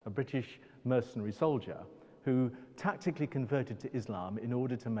British mercenary soldier who tactically converted to Islam in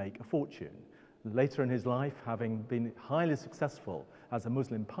order to make a fortune. Later in his life, having been highly successful as a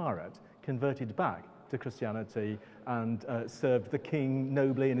Muslim pirate, converted back to Christianity and served the king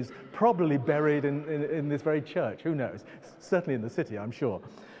nobly, and is probably buried in this very church. Who knows? Certainly in the city, I'm sure.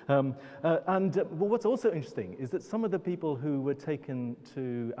 Well, what's also interesting is that some of the people who were taken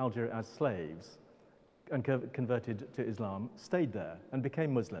to Algeria as slaves and converted to Islam stayed there and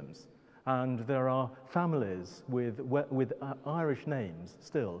became Muslims. And there are families with Irish names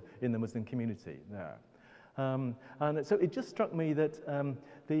still in the Muslim community there. And so it just struck me that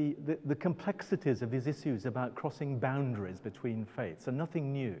the complexities of these issues about crossing boundaries between faiths are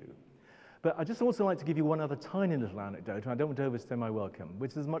nothing new. But I just also like to give you one other tiny little anecdote, and I don't want to overstay my welcome,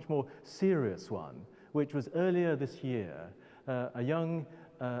 which is a much more serious one, which was earlier this year. A young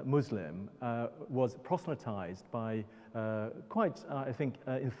Muslim was proselytized by quite, I think,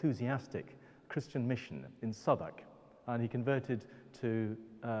 enthusiastic Christian mission in Southwark, and he converted to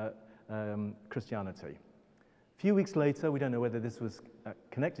Christianity. A few weeks later, we don't know whether this was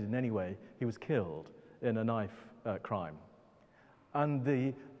connected in any way, he was killed in a knife crime. And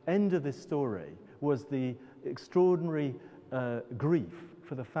the end of this story was the extraordinary grief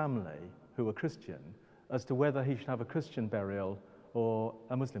for the family who were Christian as to whether he should have a Christian burial or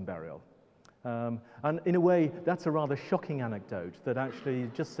a Muslim burial. And in a way, that's a rather shocking anecdote that actually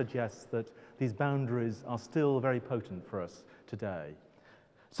just suggests that these boundaries are still very potent for us today.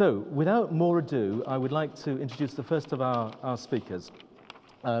 So, without more ado, I would like to introduce the first of our speakers,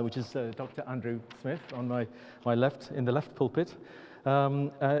 which is Dr. Andrew Smith on my left, in the left pulpit.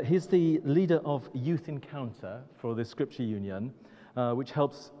 He's the leader of Youth Encounter for the Scripture Union, which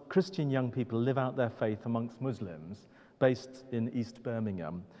helps Christian young people live out their faith amongst Muslims, based in East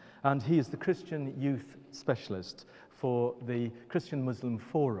Birmingham. And he is the Christian youth specialist for the Christian Muslim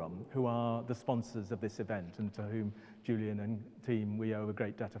Forum, who are the sponsors of this event, and to whom Julian and team, we owe a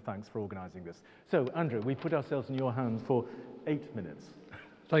great debt of thanks for organising this. So, Andrew, we put ourselves in your hands for 8 minutes.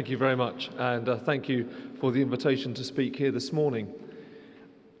 Thank you very much, and thank you for the invitation to speak here this morning.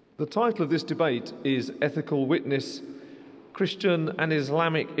 The title of this debate is Ethical Witness, Christian and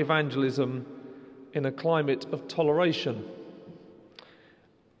Islamic Evangelism in a Climate of Toleration.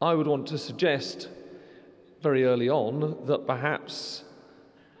 I would want to suggest very early on that perhaps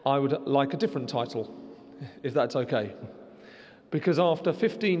I would like a different title, if that's okay. Because after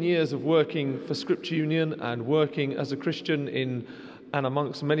 15 years of working for Scripture Union and working as a Christian in and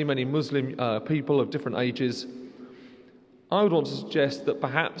amongst many, many Muslim people of different ages, I would want to suggest that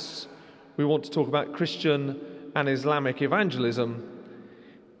perhaps we want to talk about Christian and Islamic evangelism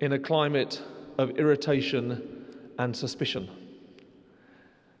in a climate of irritation and suspicion.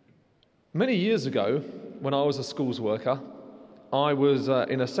 Many years ago, when I was a schools worker, I was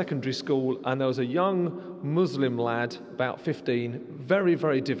in a secondary school, and there was a young Muslim lad, about 15, very,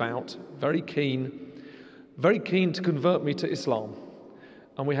 very devout, very keen to convert me to Islam.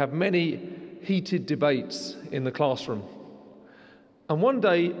 And we had many heated debates in the classroom. And one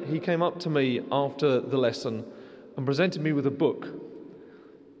day he came up to me after the lesson and presented me with a book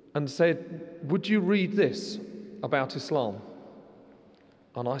and said, "Would you read this about Islam?"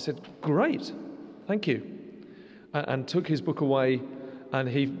 And I said, "Great, thank you," and took his book away, and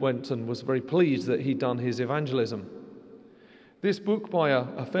he went and was very pleased that he'd done his evangelism. This book by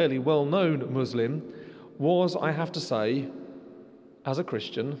a fairly well-known Muslim was, I have to say, as a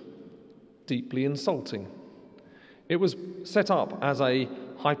Christian, deeply insulting. It was set up as a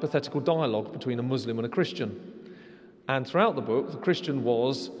hypothetical dialogue between a Muslim and a Christian. And throughout the book, the Christian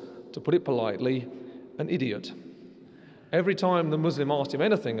was, to put it politely, an idiot. Every time the Muslim asked him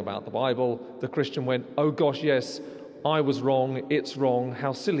anything about the Bible, the Christian went, "Oh gosh, yes, I was wrong, it's wrong,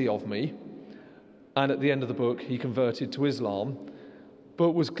 how silly of me." And at the end of the book, he converted to Islam,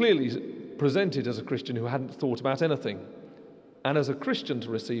 but was clearly presented as a Christian who hadn't thought about anything. And as a Christian to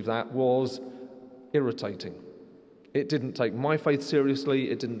receive that was irritating. It didn't take my faith seriously,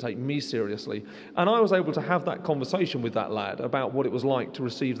 it didn't take me seriously. And I was able to have that conversation with that lad about what it was like to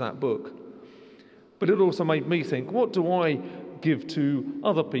receive that book. But it also made me think, what do I give to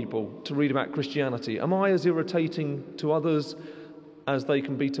other people to read about Christianity? Am I as irritating to others as they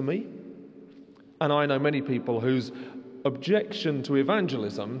can be to me? And I know many people whose objection to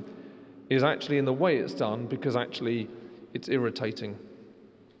evangelism is actually in the way it's done, because actually it's irritating.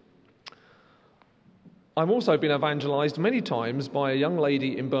 I've also been evangelized many times by a young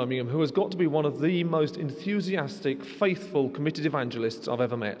lady in Birmingham who has got to be one of the most enthusiastic, faithful, committed evangelists I've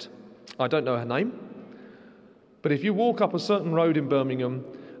ever met. I don't know her name, but if you walk up a certain road in Birmingham,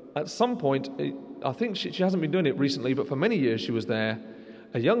 at some point, I think she hasn't been doing it recently, but for many years she was there,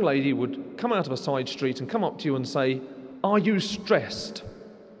 a young lady would come out of a side street and come up to you and say, "Are you stressed?"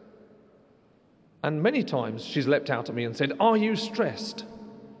 And many times she's leapt out at me and said, "Are you stressed?"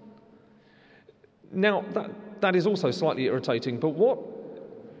 Now, that is also slightly irritating, but what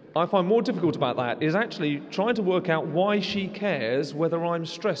I find more difficult about that is actually trying to work out why she cares whether I'm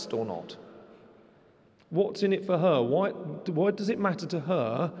stressed or not. What's in it for her? Why does it matter to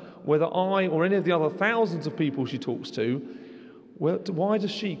her whether I or any of the other thousands of people she talks to, why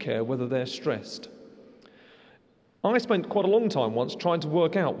does she care whether they're stressed? I spent quite a long time once trying to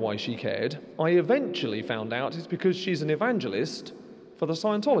work out why she cared. I eventually found out it's because she's an evangelist for the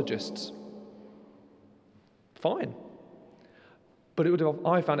Scientologists. Fine. But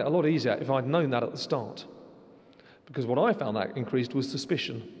I found it a lot easier if I'd known that at the start. Because what I found that increased was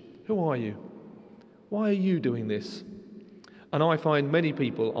suspicion. Who are you? Why are you doing this? And I find many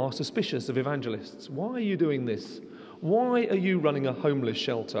people are suspicious of evangelists. Why are you doing this? Why are you running a homeless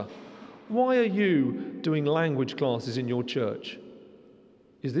shelter? Why are you doing language classes in your church?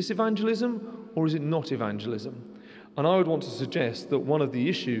 Is this evangelism or is it not evangelism? And I would want to suggest that one of the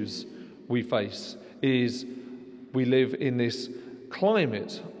issues we face is we live in this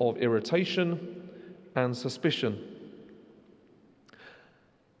climate of irritation and suspicion.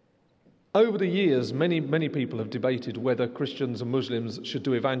 Over the years, many people have debated whether Christians and Muslims should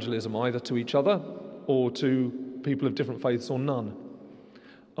do evangelism either to each other or to people of different faiths or none.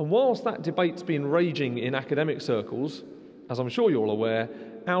 And whilst that debate's been raging in academic circles, as I'm sure you're all aware,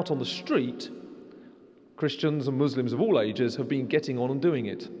 out on the street, Christians and Muslims of all ages have been getting on and doing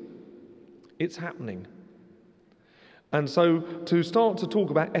it. It's happening. And so to start to talk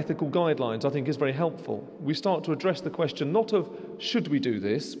about ethical guidelines, I think, is very helpful. We start to address the question not of should we do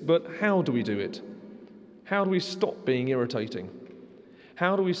this, but how do we do it? How do we stop being irritating?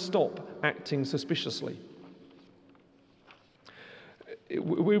 How do we stop acting suspiciously?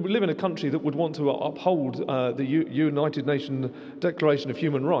 We live in a country that would want to uphold the United Nations Declaration of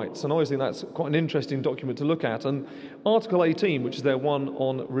Human Rights, and I always think that's quite an interesting document to look at. And Article 18, which is their one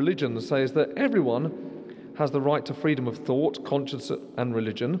on religion, says that everyone has the right to freedom of thought, conscience and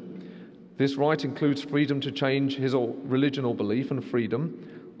religion. This right includes freedom to change his or religion or belief, and freedom,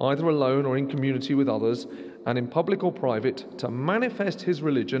 either alone or in community with others, and in public or private, to manifest his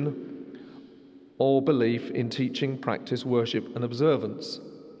religion or belief in teaching, practice, worship and observance.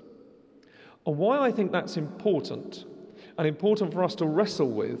 And why I think that's important, and important for us to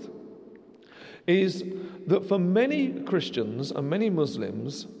wrestle with, is that for many Christians and many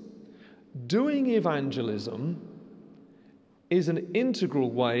Muslims, doing evangelism is an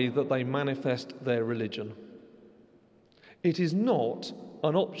integral way that they manifest their religion. It is not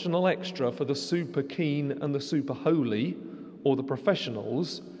an optional extra for the super keen and the super holy or the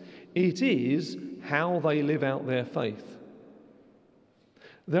professionals. It is how they live out their faith.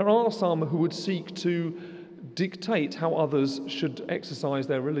 There are some who would seek to dictate how others should exercise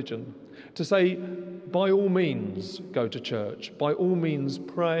their religion. To say, by all means go to church, by all means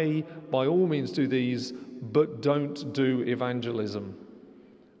pray, by all means do these, but don't do evangelism.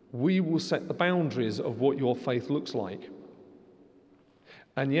 We will set the boundaries of what your faith looks like.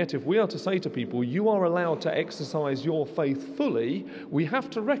 And yet, if we are to say to people, you are allowed to exercise your faith fully, we have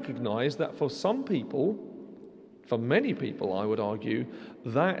to recognise that for some people, for many people, I would argue,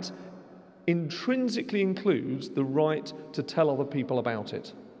 that intrinsically includes the right to tell other people about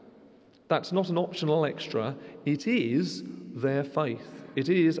it. That's not an optional extra. It is their faith. It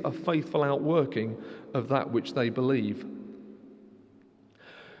is a faithful outworking of that which they believe.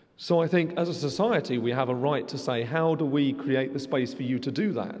 So I think as a society we have a right to say, how do we create the space for you to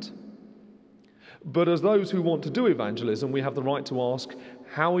do that? But as those who want to do evangelism, we have the right to ask,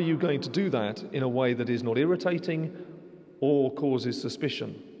 how are you going to do that in a way that is not irritating or causes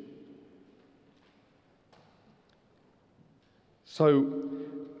suspicion? So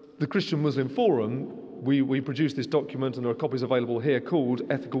the Christian Muslim Forum, we produced this document, and there are copies available here, called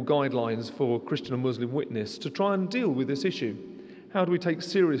Ethical Guidelines for Christian and Muslim Witness, to try and deal with this issue. How do we take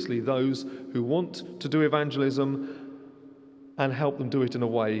seriously those who want to do evangelism and help them do it in a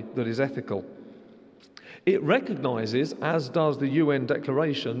way that is ethical? It recognises, as does the UN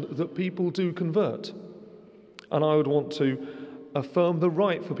Declaration, that people do convert. And I would want to affirm the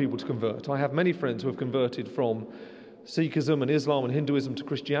right for people to convert. I have many friends who have converted from Sikhism and Islam and Hinduism to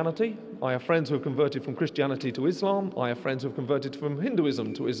Christianity. I have friends who have converted from Christianity to Islam. I have friends who have converted from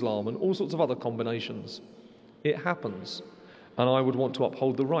Hinduism to Islam and all sorts of other combinations. It happens. And I would want to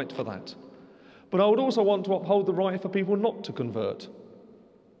uphold the right for that. But I would also want to uphold the right for people not to convert.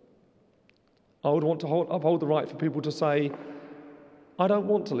 I would want to uphold the right for people to say, I don't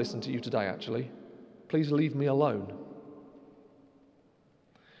want to listen to you today, actually. Please leave me alone.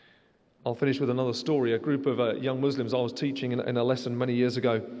 I'll finish with another story. A group of young Muslims I was teaching in a lesson many years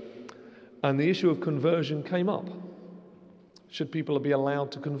ago, and the issue of conversion came up. Should people be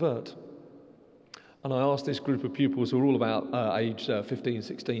allowed to convert? And I asked this group of pupils who were all about age 15,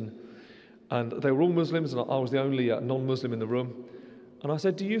 16, and they were all Muslims, and I was the only non-Muslim in the room. And I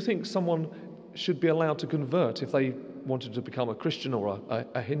said, do you think someone should be allowed to convert if they wanted to become a Christian or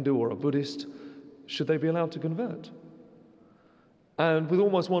a Hindu or a Buddhist? Should they be allowed to convert? And with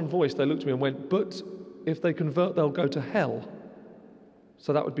almost one voice, they looked at me and went, but if they convert, they'll go to hell.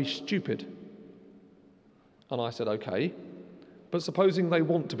 So that would be stupid. And I said, okay, but supposing they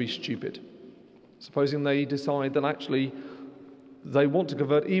want to be stupid, supposing they decide that actually they want to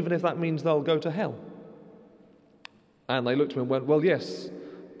convert, even if that means they'll go to hell. And they looked at me and went, well, yes,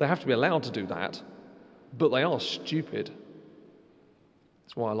 they have to be allowed to do that, but they are stupid.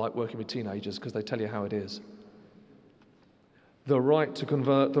 That's why I like working with teenagers, because they tell you how it is. The right to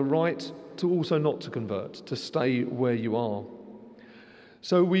convert, the right to also not to convert, to stay where you are.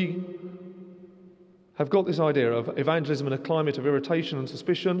 So we have got this idea of evangelism in a climate of irritation and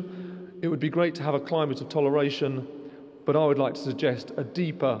suspicion. It would be great to have a climate of toleration, but I would like to suggest a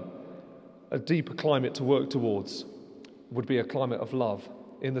deeper climate to work towards would be a climate of love.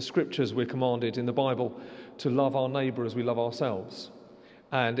 In the scriptures we're commanded in the Bible to love our neighbour as we love ourselves.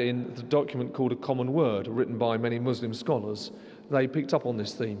 And in the document called A Common Word, written by many Muslim scholars, they picked up on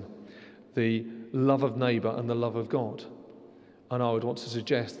this theme, the love of neighbour and the love of God. And I would want to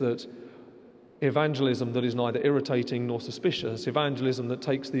suggest that evangelism that is neither irritating nor suspicious, evangelism that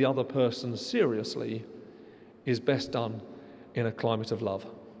takes the other person seriously, is best done in a climate of love.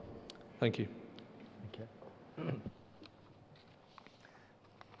 Thank you. Okay.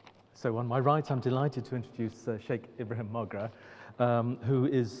 So on my right, I'm delighted to introduce Sheikh Ibrahim Mogra, who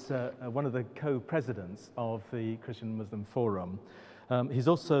is one of the co-presidents of the Christian Muslim Forum. He's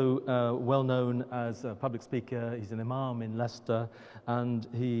also well known as a public speaker. He's an imam in Leicester, and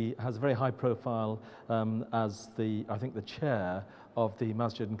he has a very high profile as I think the chair of the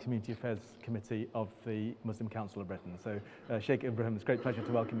Masjid and Community Affairs Committee of the Muslim Council of Britain. So Sheikh Ibrahim, it's a great pleasure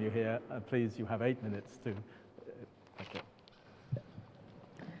to welcome you here. Please, you have 8 minutes to... Thank you.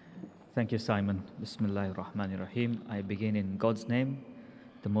 Thank you, Simon. Bismillahir Rahmanir Rahim. I begin in God's name,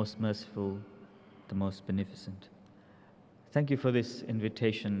 the most merciful, the most beneficent. Thank you for this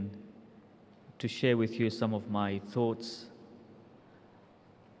invitation to share with you some of my thoughts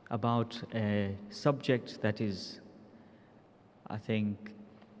about a subject that is, I think,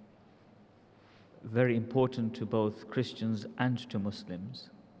 very important to both Christians and to Muslims.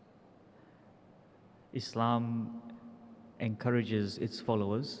 Islam encourages its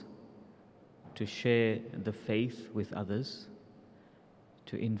followers to share the faith with others,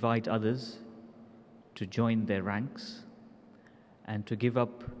 to invite others to join their ranks, and to give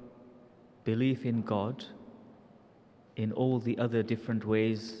up belief in God in all the other different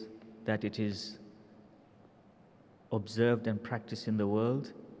ways that it is observed and practiced in the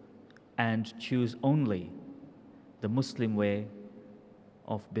world, and choose only the Muslim way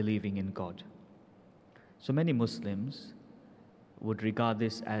of believing in God. So many Muslims would regard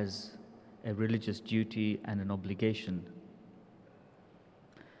this as a religious duty and an obligation.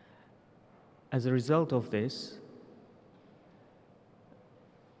 As a result of this,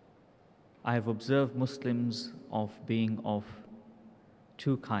 I have observed Muslims being of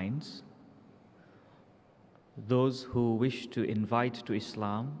two kinds: those who wish to invite to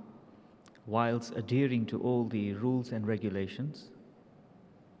Islam whilst adhering to all the rules and regulations,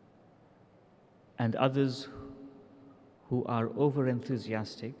 and others who are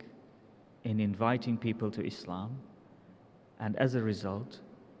over-enthusiastic in inviting people to Islam, and as a result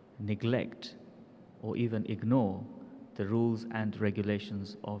neglect or even ignore the rules and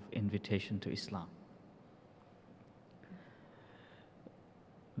regulations of invitation to Islam.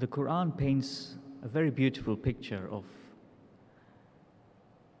 The Quran paints a very beautiful picture of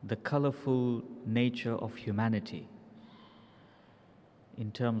the colorful nature of humanity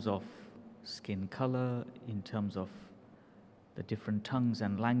in terms of skin color, in terms of the different tongues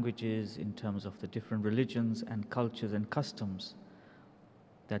and languages, in terms of the different religions and cultures and customs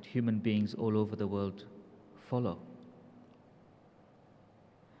that human beings all over the world follow.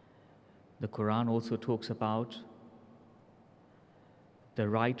 The Quran also talks about the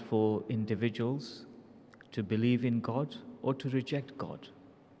right for individuals to believe in God or to reject God.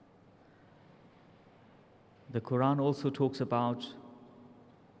 The Quran also talks about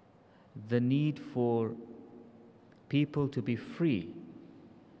the need for people to be free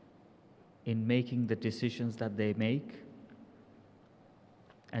in making the decisions that they make,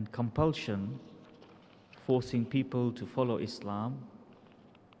 and compulsion, forcing people to follow Islam,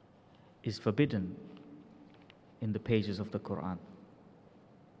 is forbidden in the pages of the Quran.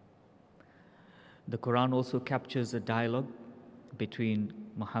 The Quran also captures a dialogue between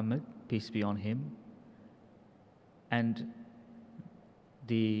Muhammad, peace be on him, and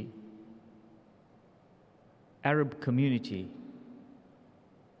the Arab community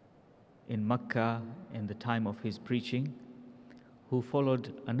in Mecca in the time of his preaching, who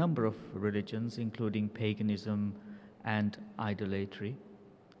followed a number of religions, including paganism and idolatry.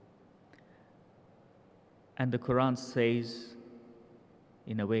 And the Quran says,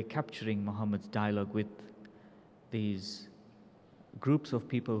 in a way capturing Muhammad's dialogue with these groups of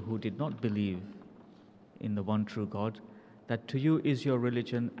people who did not believe in the one true God, that to you is your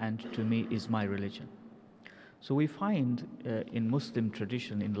religion and to me is my religion. So we find in Muslim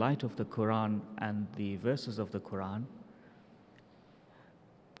tradition, in light of the Quran and the verses of the Quran,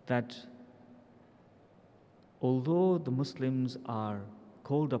 that although the Muslims are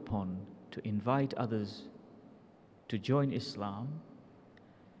called upon to invite others to join Islam,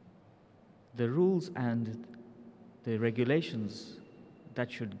 the rules and the regulations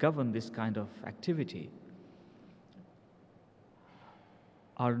that should govern this kind of activity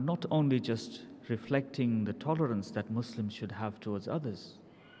are not only just reflecting the tolerance that Muslims should have towards others,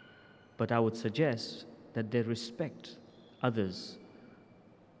 but I would suggest that they respect others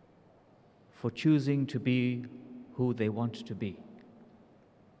for choosing to be who they want to be.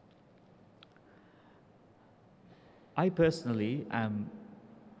 I personally am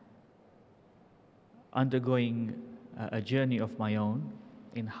undergoing a journey of my own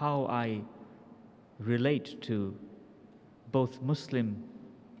in how I relate to both Muslim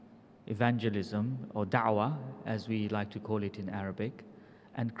evangelism, or da'wah as we like to call it in Arabic,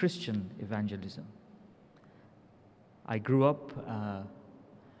 and Christian evangelism. I grew up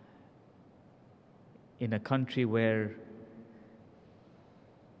in a country where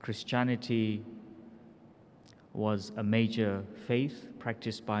Christianity was a major faith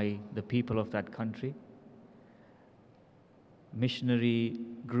practiced by the people of that country. Missionary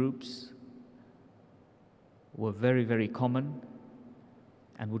groups were very, very common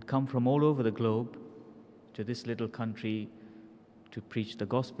and would come from all over the globe to this little country to preach the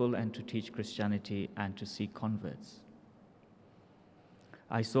gospel and to teach Christianity and to seek converts.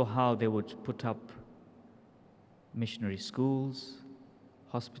 I saw how they would put up missionary schools,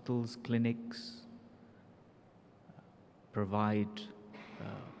 hospitals, clinics, provide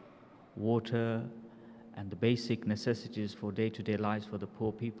water and the basic necessities for day-to-day lives for the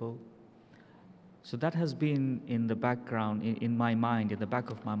poor people. So that has been in the background, in my mind, in the back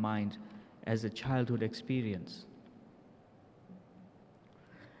of my mind, as a childhood experience.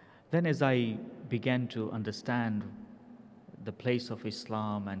 Then as I began to understand the place of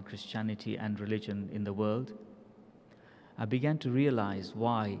Islam and Christianity and religion in the world, I began to realize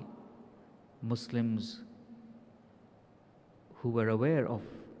why Muslims who were aware of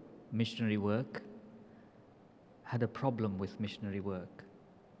missionary work had a problem with missionary work.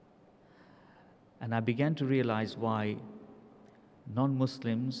 And I began to realize why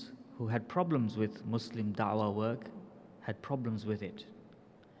non-Muslims who had problems with Muslim da'wah work had problems with it.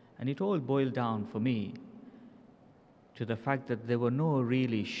 And it all boiled down for me to the fact that there were no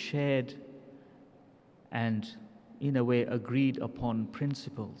really shared and in a way agreed upon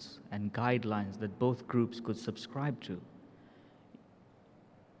principles and guidelines that both groups could subscribe to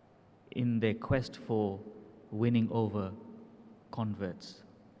in their quest for winning over converts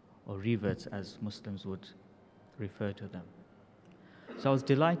or reverts, as Muslims would refer to them. So I was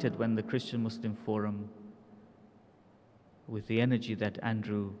delighted when the Christian Muslim Forum, with the energy that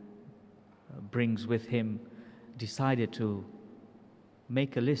Andrew brings with him, decided to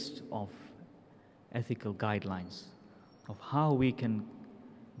make a list of ethical guidelines of how we can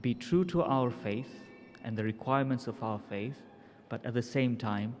be true to our faith and the requirements of our faith, but at the same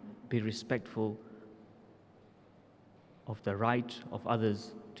time be respectful of the right of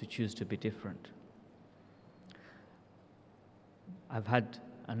others to choose to be different. I've had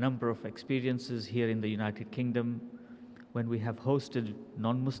a number of experiences here in the United Kingdom when we have hosted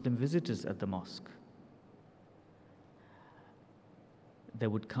non-Muslim visitors at the mosque. They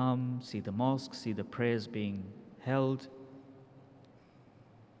would come, see the mosque, see the prayers being held,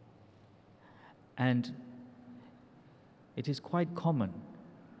 and it is quite common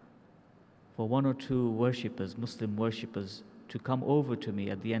for one or two worshippers, Muslim worshippers, to come over to me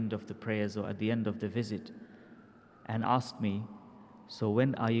at the end of the prayers or at the end of the visit and ask me, so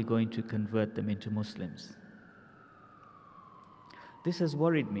when are you going to convert them into Muslims? This has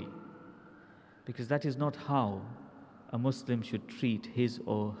worried me, because that is not how a Muslim should treat his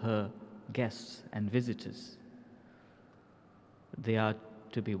or her guests and visitors. They are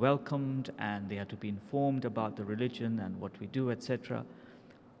to be welcomed and they are to be informed about the religion and what we do, etc.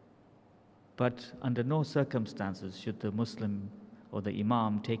 But under no circumstances should the Muslim or the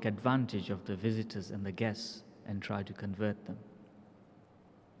Imam take advantage of the visitors and the guests and try to convert them.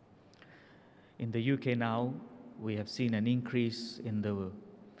 In the UK now, we have seen an increase in the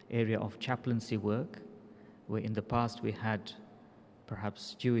area of chaplaincy work, where in the past we had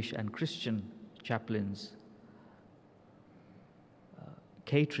perhaps Jewish and Christian chaplains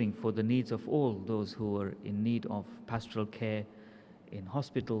catering for the needs of all those who were in need of pastoral care in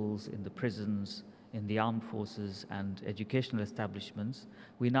hospitals, in the prisons, in the armed forces and educational establishments.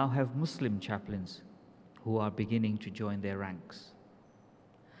 We now have Muslim chaplains who are beginning to join their ranks.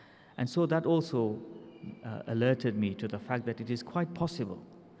 And so that also alerted me to the fact that it is quite possible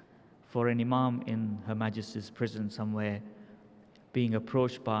for an imam in Her Majesty's prison somewhere being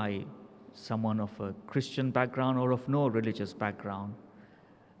approached by someone of a Christian background or of no religious background,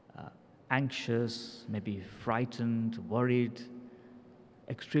 anxious, maybe frightened, worried,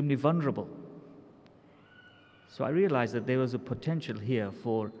 extremely vulnerable. So I realized that there was a potential here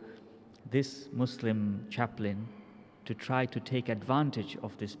for this Muslim chaplain to try to take advantage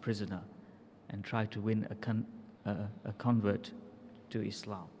of this prisoner and try to win a convert to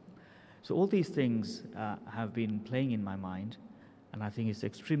Islam. So all these things have been playing in my mind, and I think it's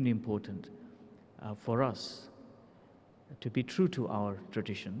extremely important for us to be true to our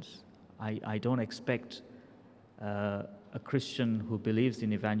traditions. I don't expect a Christian who believes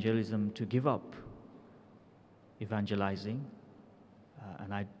in evangelism to give up evangelizing,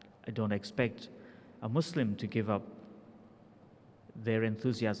 and I don't expect a Muslim to give up their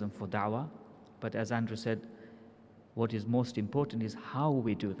enthusiasm for da'wah. But as Andrew said, what is most important is how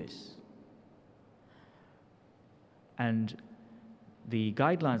we do this. And the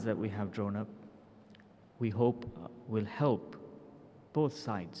guidelines that we have drawn up, we hope will help both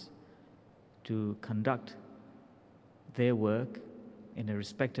sides to conduct their work in a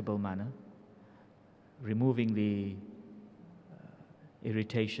respectable manner, removing the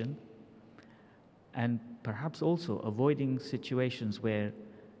irritation, and perhaps also avoiding situations where,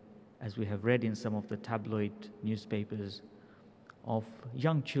 as we have read in some of the tabloid newspapers, of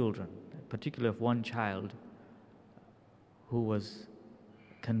young children, particularly of one child who was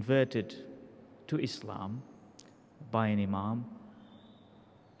converted to Islam by an imam,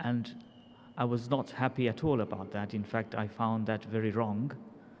 and I was not happy at all about that. In fact, I found that very wrong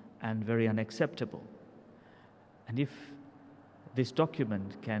and very unacceptable. And if this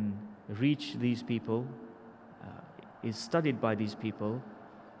document can reach these people, is studied by these people,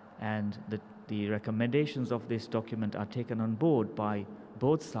 and the recommendations of this document are taken on board by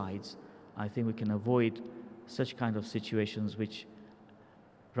both sides, I think we can avoid such kind of situations which,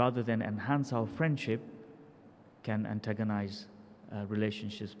 rather than enhance our friendship, can antagonize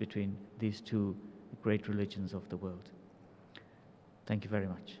relationships between these two great religions of the world. Thank you very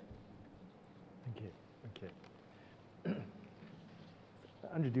much. Thank you. Thank you.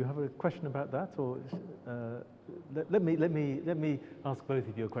 Andrew, do you have a question about that, or let me ask both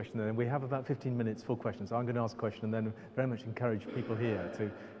of you a question, and then we have about 15 minutes for questions. So I'm going to ask a question, and then very much encourage people here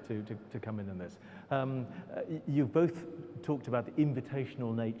to come in on this. You've both talked about the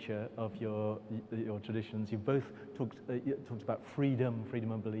invitational nature of your traditions. You've both talked about freedom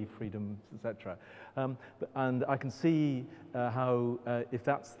of belief, freedom, etc. And I can see how, if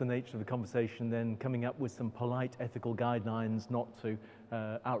that's the nature of the conversation, then coming up with some polite ethical guidelines not to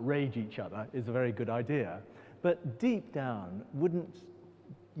outrage each other is a very good idea. But deep down, wouldn't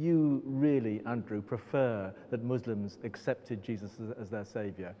you really, Andrew, prefer that Muslims accepted Jesus as their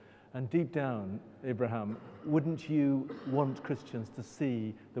saviour? And deep down, Ibrahim, wouldn't you want Christians to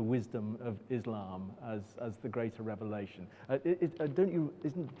see the wisdom of Islam as the greater revelation?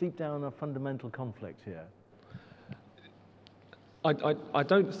 Isn't deep down a fundamental conflict here? I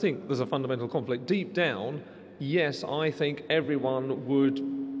don't think there's a fundamental conflict. Deep down, yes, I think everyone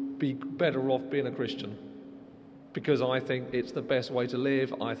would be better off being a Christian, because I think it's the best way to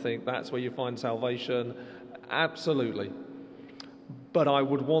live. I think that's where you find salvation. Absolutely. But I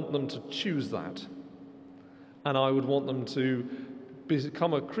would want them to choose that. And I would want them to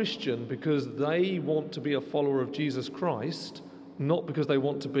become a Christian because they want to be a follower of Jesus Christ, not because they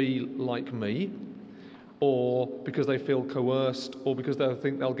want to be like me, or because they feel coerced, or because they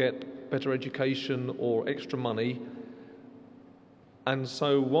think they'll get better education or extra money. And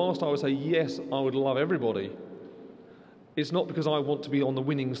so whilst I would say, yes, I would love everybody, it's not because I want to be on the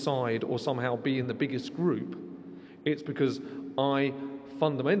winning side or somehow be in the biggest group. It's because I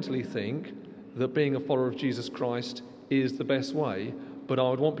fundamentally think that being a follower of Jesus Christ is the best way, but I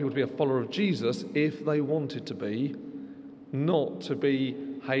would want people to be a follower of Jesus if they wanted to be, not to be,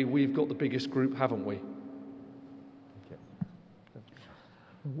 hey, we've got the biggest group, haven't we?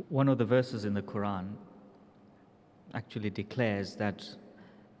 One of the verses in the Quran actually declares that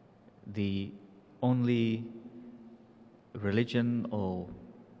the only religion or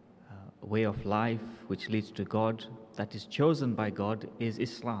way of life which leads to God, that is chosen by God, is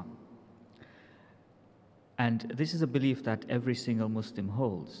Islam. And this is a belief that every single Muslim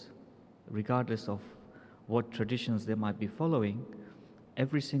holds, regardless of what traditions they might be following.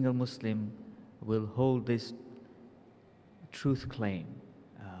 Every single Muslim will hold this truth claim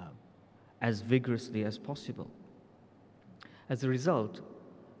as vigorously as possible. As a result,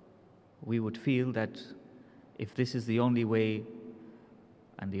 we would feel that if this is the only way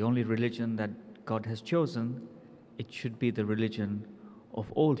and the only religion that God has chosen, it should be the religion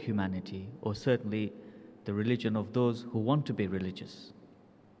of all humanity, or certainly the religion of those who want to be religious.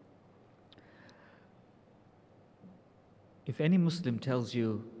 If any Muslim tells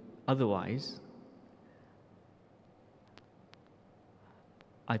you otherwise,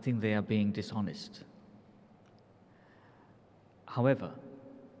 I think they are being dishonest. However,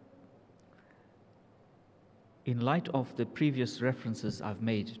 in light of the previous references I've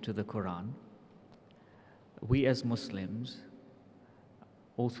made to the Quran, we as Muslims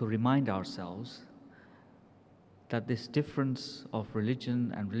also remind ourselves that this difference of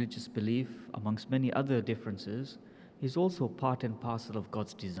religion and religious belief, amongst many other differences, is also part and parcel of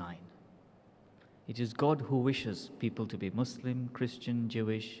God's design. It is God who wishes people to be Muslim, Christian,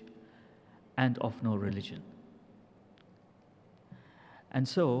 Jewish, and of no religion. And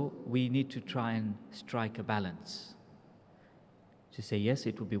so we need to try and strike a balance. To say, yes,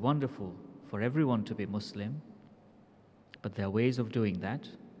 it would be wonderful for everyone to be Muslim, but there are ways of doing that.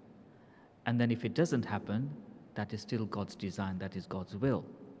 And then if it doesn't happen, that is still God's design, that is God's will.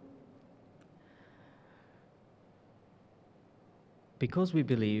 Because we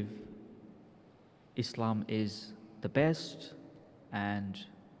believe Islam is the best and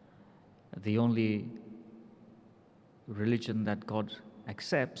the only religion that God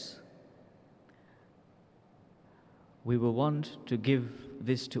accepts, we will want to give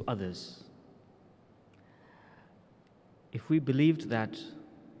this to others. If we believed that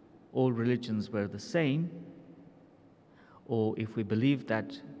all religions were the same, or if we believed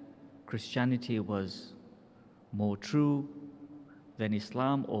that Christianity was more true than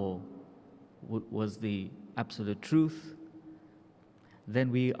Islam, or was the absolute truth,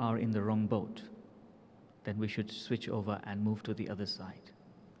 then we are in the wrong boat. Then we should switch over and move to the other side.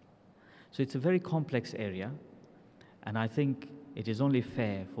 So it's a very complex area, and I think it is only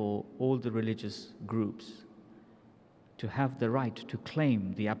fair for all the religious groups to have the right to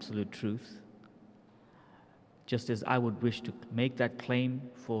claim the absolute truth, just as I would wish to make that claim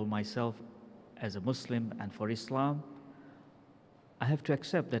for myself as a Muslim and for Islam. I have to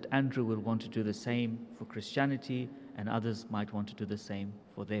accept that Andrew will want to do the same for Christianity, and others might want to do the same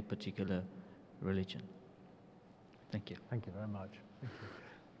for their particular religion. Thank you. Thank you very much. Thank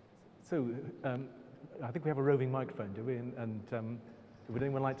you. So I think we have a roving microphone, do we? And would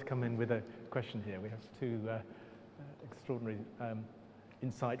anyone like to come in with a question here? We have two extraordinary,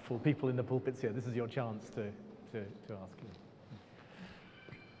 insightful people in the pulpits here. This is your chance to ask.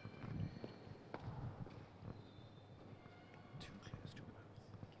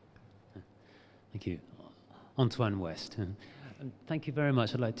 Thank you. Antoine West. And thank you very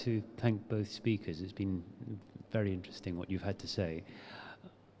much. I'd like to thank both speakers. It's been very interesting what you've had to say.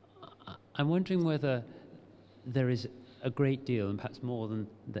 I'm wondering whether there is a great deal, and perhaps more than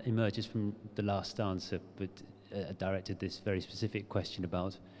that emerges from the last answer, but directed this very specific question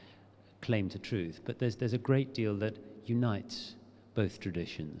about claim to truth. But there's a great deal that unites both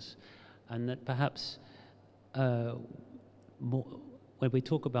traditions, and that perhaps more, when we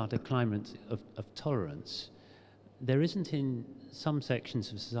talk about a climate of tolerance, there isn't in some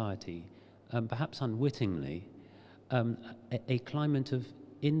sections of society, perhaps unwittingly, a climate of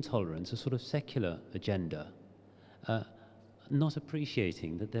intolerance, a sort of secular agenda, not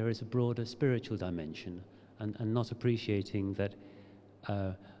appreciating that there is a broader spiritual dimension, and not appreciating that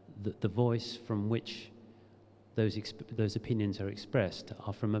the voice from which those opinions are expressed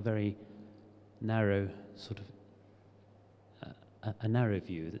are from a very narrow sort of a narrow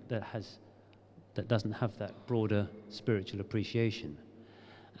view that doesn't have that broader spiritual appreciation.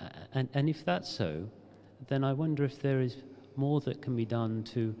 And if that's so, then I wonder if there is more that can be done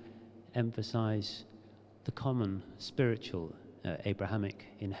to emphasize the common spiritual Abrahamic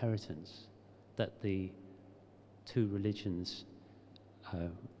inheritance that the two religions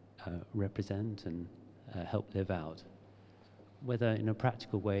represent and help live out. Whether in a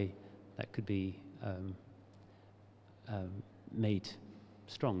practical way that could be made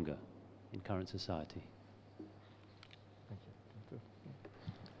stronger in current society.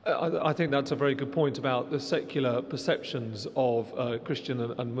 I think that's a very good point about the secular perceptions of Christian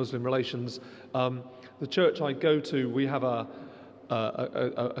and Muslim relations. The church I go to, we have a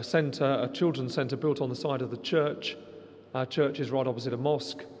centre, a children's centre built on the side of the church. Our church is right opposite a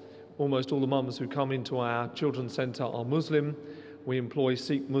mosque. Almost all the mums who come into our children's centre are Muslim. We employ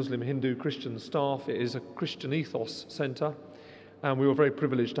Sikh, Muslim, Hindu, Christian staff. It is a Christian ethos centre, and we were very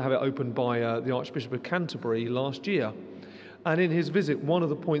privileged to have it opened by the Archbishop of Canterbury last year. And in his visit, one of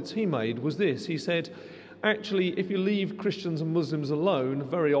the points he made was this. He said, actually, if you leave Christians and Muslims alone,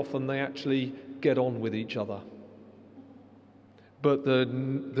 very often they actually get on with each other. But the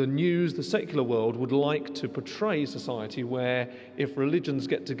news, the secular world, would like to portray society where if religions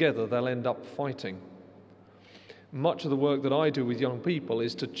get together, they'll end up fighting. Much of the work that I do with young people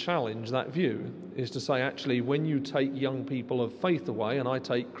is to challenge that view, is to say, actually, when you take young people of faith away, and I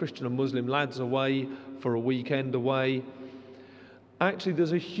take Christian and Muslim lads away for a weekend away, actually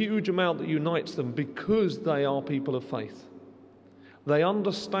there's a huge amount that unites them because they are people of faith. They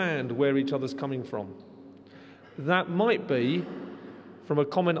understand where each other's coming from. That might be from a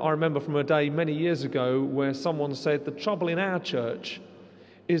comment I remember from a day many years ago where someone said the trouble in our church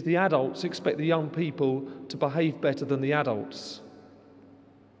is the adults expect the young people to behave better than the adults,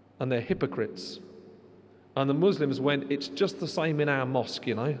 and they're hypocrites. And the Muslims went, it's just the same in our mosque,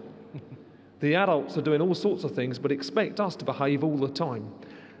 you know. The adults are doing all sorts of things but expect us to behave all the time.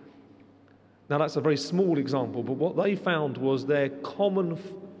 Now that's a very small example, but what they found was their common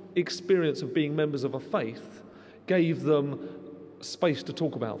experience of being members of a faith gave them space to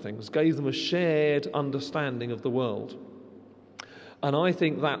talk about things, gave them a shared understanding of the world. And I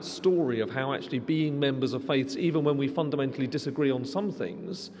think that story of how actually being members of faiths, even when we fundamentally disagree on some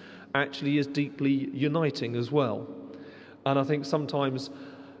things, actually is deeply uniting as well. And I think sometimes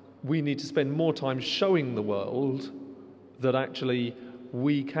we need to spend more time showing the world that actually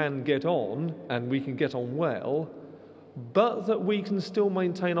we can get on and we can get on well, but that we can still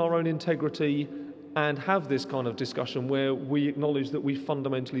maintain our own integrity and have this kind of discussion where we acknowledge that we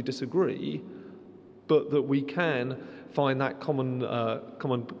fundamentally disagree, but that we can find that common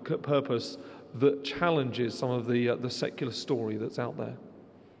purpose that challenges some of the secular story that's out there.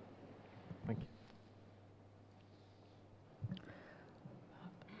 Thank you.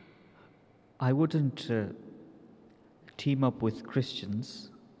 I wouldn't team up with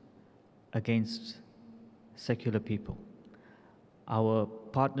Christians against secular people. Our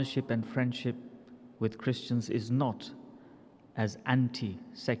partnership and friendship with Christians is not as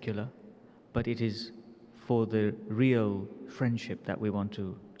anti-secular, but it is for the real friendship that we want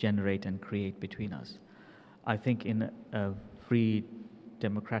to generate and create between us. I think in a free,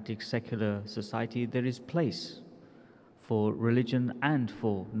 democratic, secular society, there is place for religion and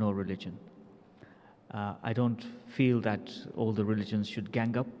for no religion. I don't feel that all the religions should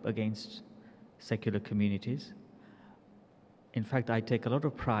gang up against secular communities. In fact, I take a lot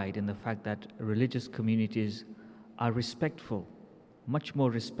of pride in the fact that religious communities are respectful, much more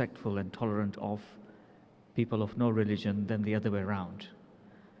respectful and tolerant of people of no religion than the other way around.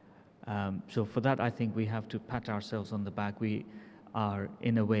 So for that, I think we have to pat ourselves on the back. We are,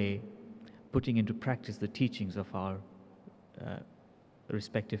 in a way, putting into practice the teachings of our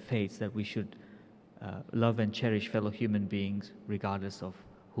respective faiths, that we should love and cherish fellow human beings regardless of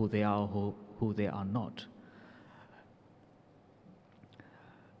who they are or who they are not.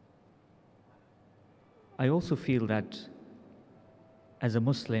 I also feel that as a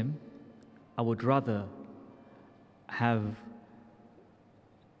Muslim, I would rather have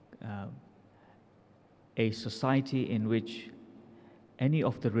a society in which any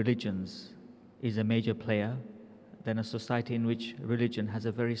of the religions is a major player than a society in which religion has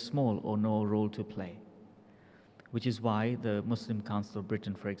a very small or no role to play. Which is why the Muslim Council of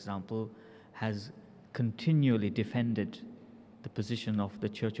Britain, for example, has continually defended the position of the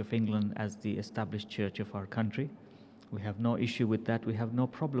Church of England as the established church of our country. We have no issue with that. We have no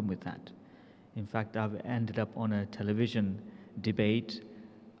problem with that. In fact, I've ended up on a television debate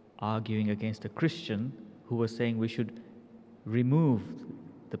arguing against a Christian who was saying we should remove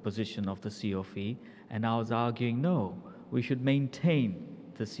the position of the COFE, and I was arguing, no, we should maintain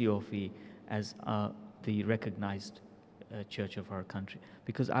the COFE as the recognized church of our country,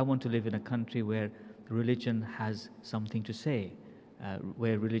 because I want to live in a country where religion has something to say,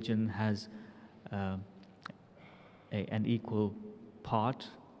 where religion has an equal part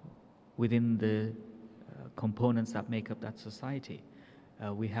within the components that make up that society.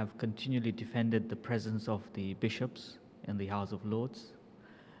 We have continually defended the presence of the bishops in the House of Lords.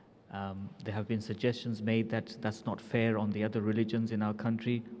 There have been suggestions made that that's not fair on the other religions in our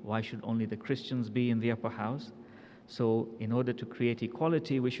country. Why should only the Christians be in the upper house? So in order to create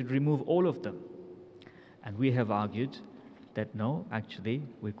equality, we should remove all of them. And we have argued that no, actually,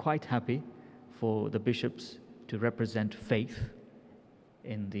 we're quite happy for the bishops to represent faith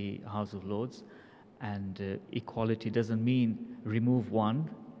in the House of Lords. And equality doesn't mean remove one,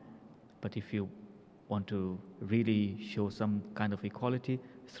 but if you want to really show some kind of equality,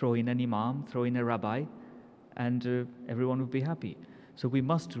 throw in an imam, throw in a rabbi, and everyone will be happy. So we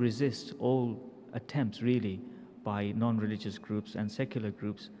must resist all attempts, really, by non-religious groups and secular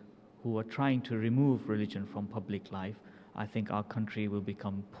groups who are trying to remove religion from public life. I think our country will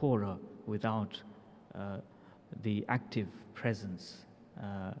become poorer without the active presence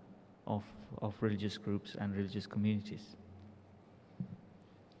of religious groups and religious communities.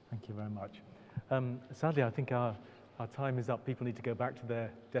 Thank you very much. Sadly, I think our time is up. People need to go back to their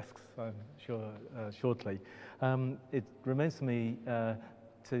desks, I'm sure, shortly. It remains for me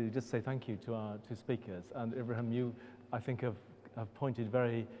to just say thank you to our two speakers. And Ibrahim, you, I think, have pointed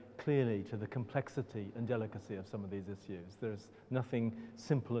very clearly to the complexity and delicacy of some of these issues. There's nothing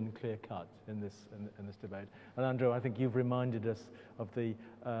simple and clear-cut in this debate. And Andrew, I think you've reminded us of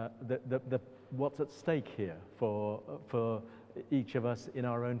what's at stake here for each of us in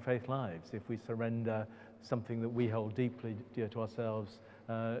our own faith lives if we surrender something that we hold deeply dear to ourselves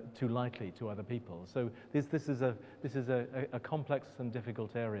too lightly to other people. So this is a complex and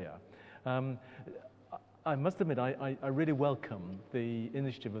difficult area. I must admit, I really welcome the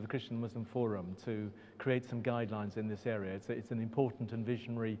initiative of the Christian Muslim Forum to create some guidelines in this area. It's an important and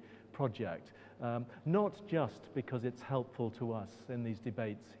visionary project, not just because it's helpful to us in these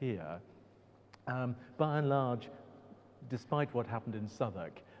debates here. By and large, despite what happened in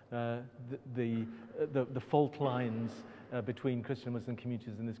Southwark, the fault lines between Christian and Muslim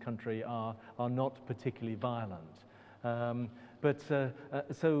communities in this country are not particularly violent.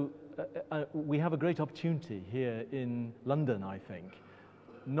 We have a great opportunity here in London, I think,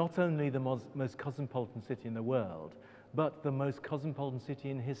 not only the most cosmopolitan city in the world, but the most cosmopolitan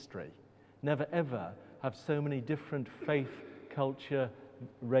city in history. Never ever have so many different faith, culture,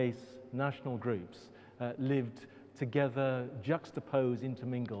 race, national groups lived together, juxtaposed,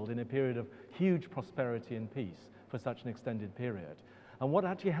 intermingled in a period of huge prosperity and peace for such an extended period. And what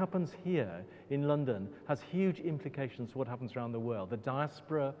actually happens here in London has huge implications for what happens around the world. The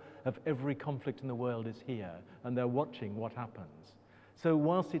diaspora of every conflict in the world is here, and they're watching what happens. So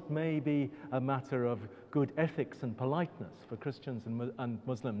whilst it may be a matter of good ethics and politeness for Christians and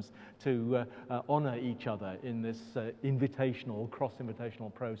Muslims to honor each other in this invitational,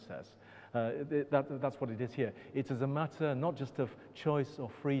 cross-invitational process, that's what it is here. It is a matter not just of choice or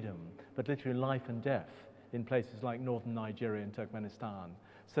freedom, but literally life and death in places like northern Nigeria and Turkmenistan.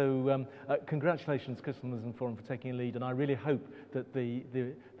 So congratulations, Christian Muslim Forum, for taking a lead, and I really hope that the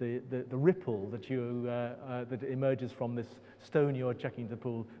ripple that emerges from this stone you're chucking into the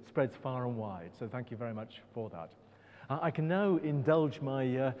pool spreads far and wide. So thank you very much for that. I can now indulge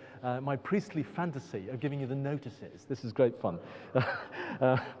my priestly fantasy of giving you the notices. This is great fun.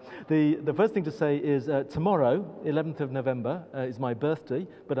 The first thing to say is tomorrow, 11th of November, is my birthday,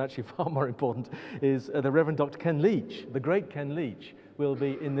 but actually far more important is the Reverend Dr. Ken Leach, the great Ken Leach, will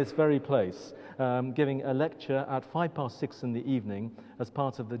be in this very place giving a lecture at 6:05 in the evening as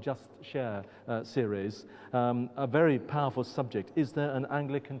part of the Just Share series. A very powerful subject. Is there an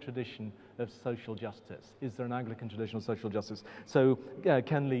Anglican tradition of social justice? Is there an Anglican tradition of social justice? So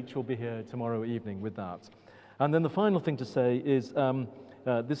Ken Leach will be here tomorrow evening with that. And then the final thing to say is,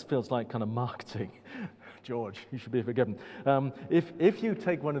 this feels like kind of marketing. George, you should be forgiven. If you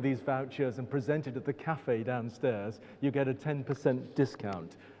take one of these vouchers and present it at the cafe downstairs, you get a 10%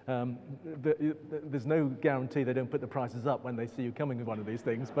 discount. There's no guarantee they don't put the prices up when they see you coming with one of these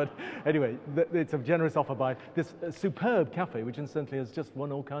things. But anyway, it's a generous offer by this superb cafe, which incidentally has just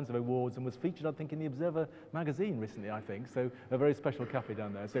won all kinds of awards and was featured, I think, in the Observer magazine recently, I think. So a very special cafe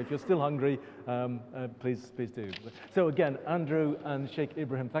down there. So if you're still hungry, please do. So again, Andrew and Sheikh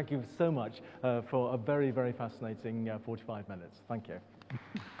Ibrahim, thank you so much for a very, very fascinating 45 minutes. Thank you.